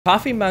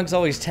Coffee mugs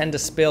always tend to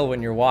spill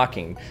when you're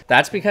walking.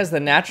 That's because the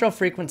natural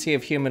frequency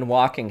of human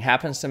walking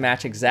happens to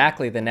match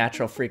exactly the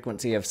natural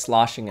frequency of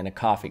sloshing in a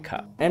coffee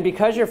cup. And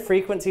because your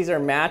frequencies are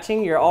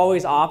matching, you're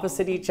always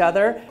opposite each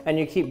other, and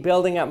you keep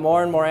building up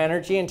more and more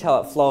energy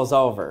until it flows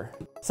over.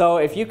 So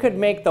if you could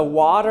make the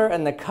water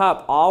and the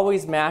cup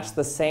always match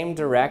the same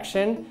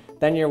direction,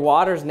 then your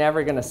water's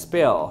never gonna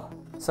spill.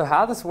 So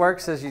how this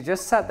works is you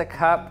just set the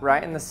cup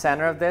right in the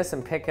center of this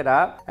and pick it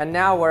up. And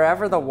now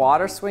wherever the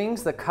water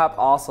swings, the cup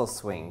also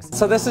swings.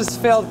 So this is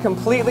filled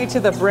completely to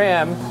the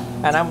brim,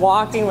 and I'm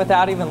walking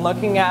without even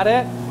looking at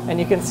it,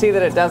 and you can see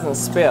that it doesn't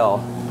spill.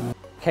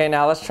 Okay,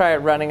 now let's try it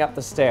running up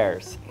the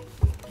stairs.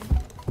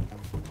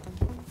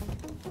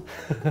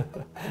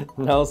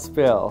 No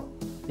spill.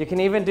 You can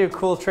even do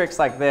cool tricks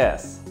like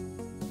this.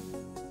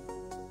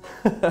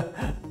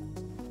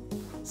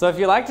 So if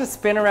you like to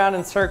spin around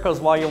in circles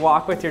while you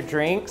walk with your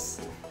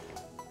drinks,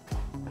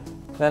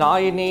 then all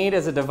you need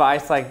is a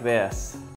device like this.